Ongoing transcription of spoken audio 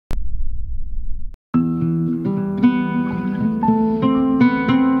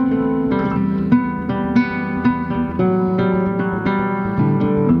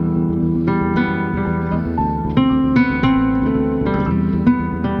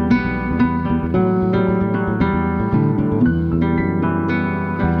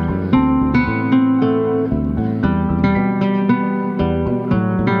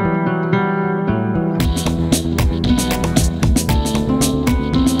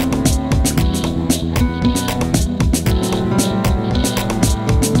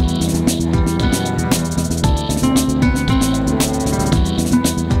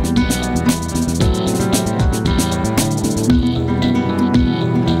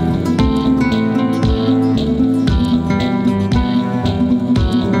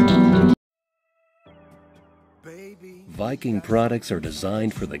Viking products are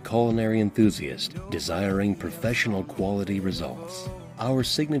designed for the culinary enthusiast, desiring professional quality results. Our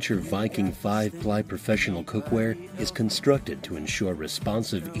signature Viking 5-ply professional cookware is constructed to ensure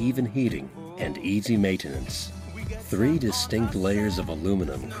responsive, even heating and easy maintenance. 3 distinct layers of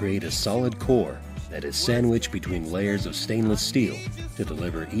aluminum create a solid core that is sandwiched between layers of stainless steel to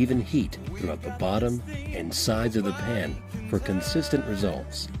deliver even heat throughout the bottom and sides of the pan for consistent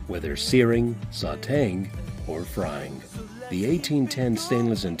results, whether searing, sautéing, or frying. The 1810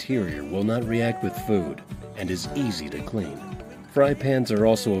 stainless interior will not react with food and is easy to clean. Fry pans are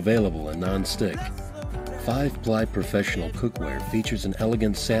also available in nonstick. 5-ply professional cookware features an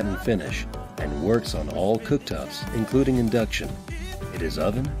elegant satin finish and works on all cooktops, including induction. It is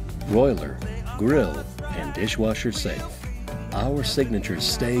oven, broiler, grill, and dishwasher safe. Our signature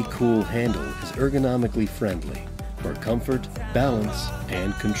Stay Cool handle is ergonomically friendly for comfort, balance,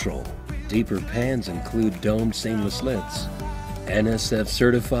 and control. Deeper pans include domed stainless lids. NSF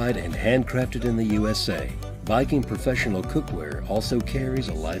certified and handcrafted in the USA, Viking professional cookware also carries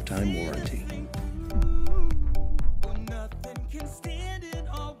a lifetime warranty.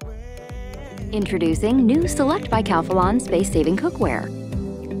 Introducing new Select by Calphalon space-saving cookware.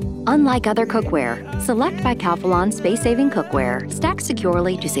 Unlike other cookware, Select by Calphalon space-saving cookware stacks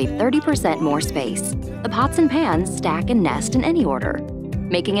securely to save 30% more space. The pots and pans stack and nest in any order,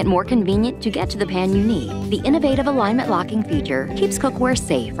 making it more convenient to get to the pan you need. The innovative alignment locking feature keeps cookware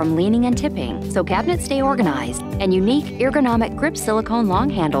safe from leaning and tipping, so cabinets stay organized, and unique ergonomic grip silicone long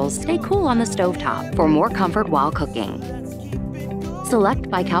handles stay cool on the stovetop for more comfort while cooking. Select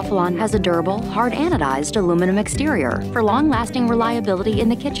by Calphalon has a durable, hard anodized aluminum exterior for long-lasting reliability in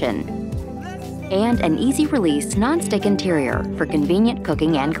the kitchen, and an easy-release non-stick interior for convenient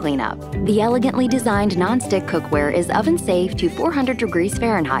cooking and cleanup. The elegantly designed non-stick cookware is oven-safe to 400 degrees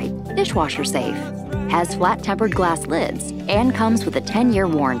Fahrenheit, dishwasher-safe, has flat-tempered glass lids, and comes with a 10-year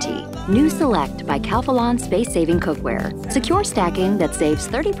warranty. New Select by Calphalon space-saving cookware. Secure stacking that saves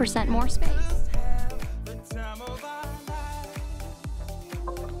 30% more space.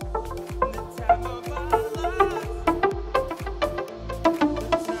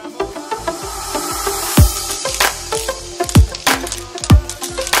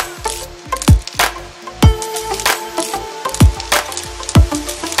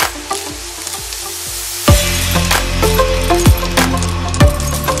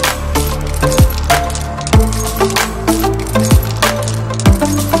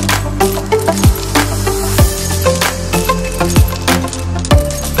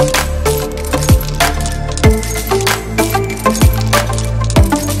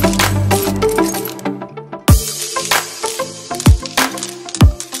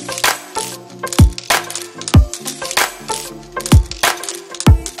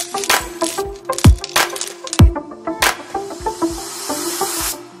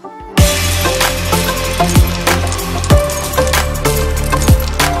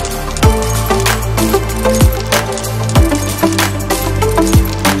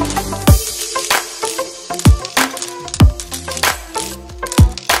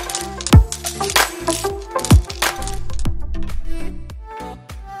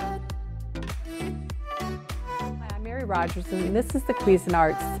 And this is the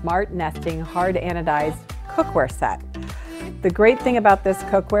Cuisinart Smart Nesting Hard Anodized Cookware Set. The great thing about this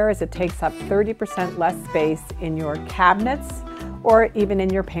cookware is it takes up 30% less space in your cabinets or even in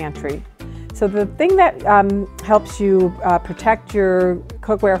your pantry. So the thing that helps you protect your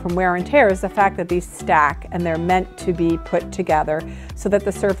cookware from wear and tear is the fact that these stack and they're meant to be put together so that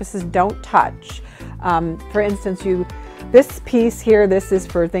the surfaces don't touch. For instance, this piece here, this is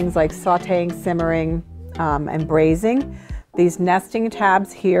for things like sautéing, simmering, and braising. These nesting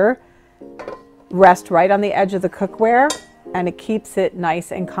tabs here rest right on the edge of the cookware, and it keeps it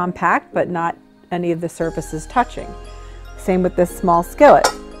nice and compact, but not any of the surfaces touching. Same with this small skillet.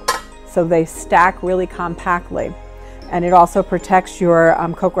 So they stack really compactly, and it also protects your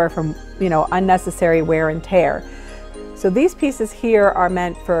cookware from, unnecessary wear and tear. So these pieces here are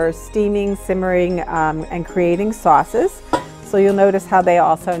meant for steaming, simmering, and creating sauces. So you'll notice how they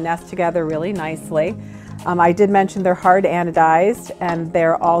also nest together really nicely. I did mention they're hard anodized, and they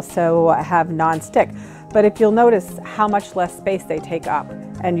also have nonstick. But if you'll notice how much less space they take up,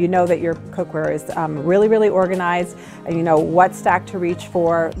 and you know that your cookware is really, really organized, and you know what stack to reach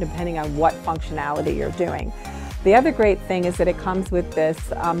for depending on what functionality you're doing. The other great thing is that it comes with this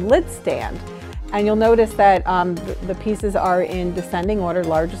lid stand. And you'll notice that the pieces are in descending order,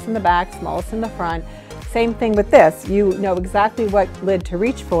 largest in the back, smallest in the front. Same thing with this. You know exactly what lid to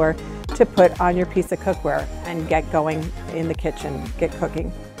reach for to put on your piece of cookware and get going in the kitchen, get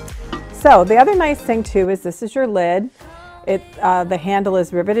cooking. So the other nice thing too is this is your lid, The handle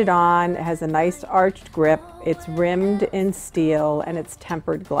is riveted on, it has a nice arched grip, it's rimmed in steel, and it's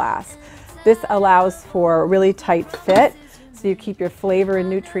tempered glass. This allows for a really tight fit, so you keep your flavor and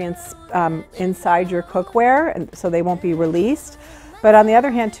nutrients inside your cookware, and so they won't be released. But on the other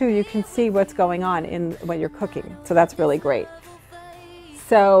hand too, you can see what's going on when you're cooking, so that's really great.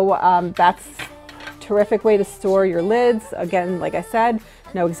 So that's a terrific way to store your lids. Again, like I said,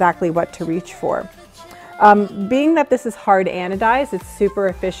 know exactly what to reach for. Being that this is hard anodized, it's super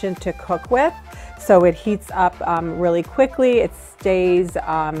efficient to cook with. So it heats up really quickly, it stays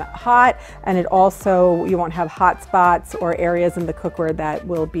hot, and it also, you won't have hot spots or areas in the cookware that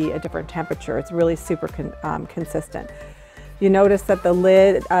will be a different temperature. It's really super consistent. You notice that the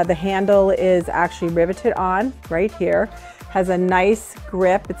lid, the handle is actually riveted on right here, has a nice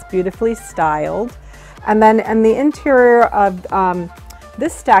grip, it's beautifully styled. And then in the interior of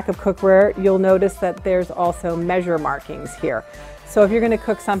this stack of cookware, you'll notice that there's also measure markings here. So if you're going to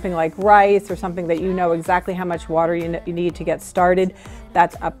cook something like rice or something that you know exactly how much water you need to get started,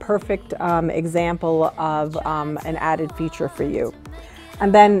 that's a perfect example of an added feature for you.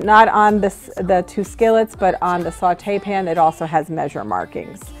 And then not on the two skillets, but on the saute pan, it also has measure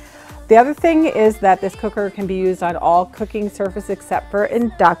markings. The other thing is that this cooker can be used on all cooking surface except for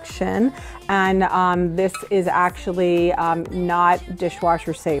induction, and this is actually not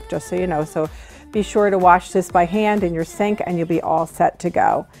dishwasher safe, just so you know. So be sure to wash this by hand in your sink and you'll be all set to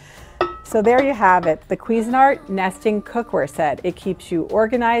go. So there you have it, the Cuisinart nesting cookware set. It keeps you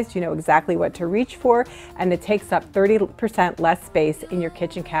organized, you know exactly what to reach for, and it takes up 30% less space in your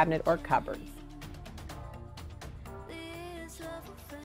kitchen cabinet or cupboards.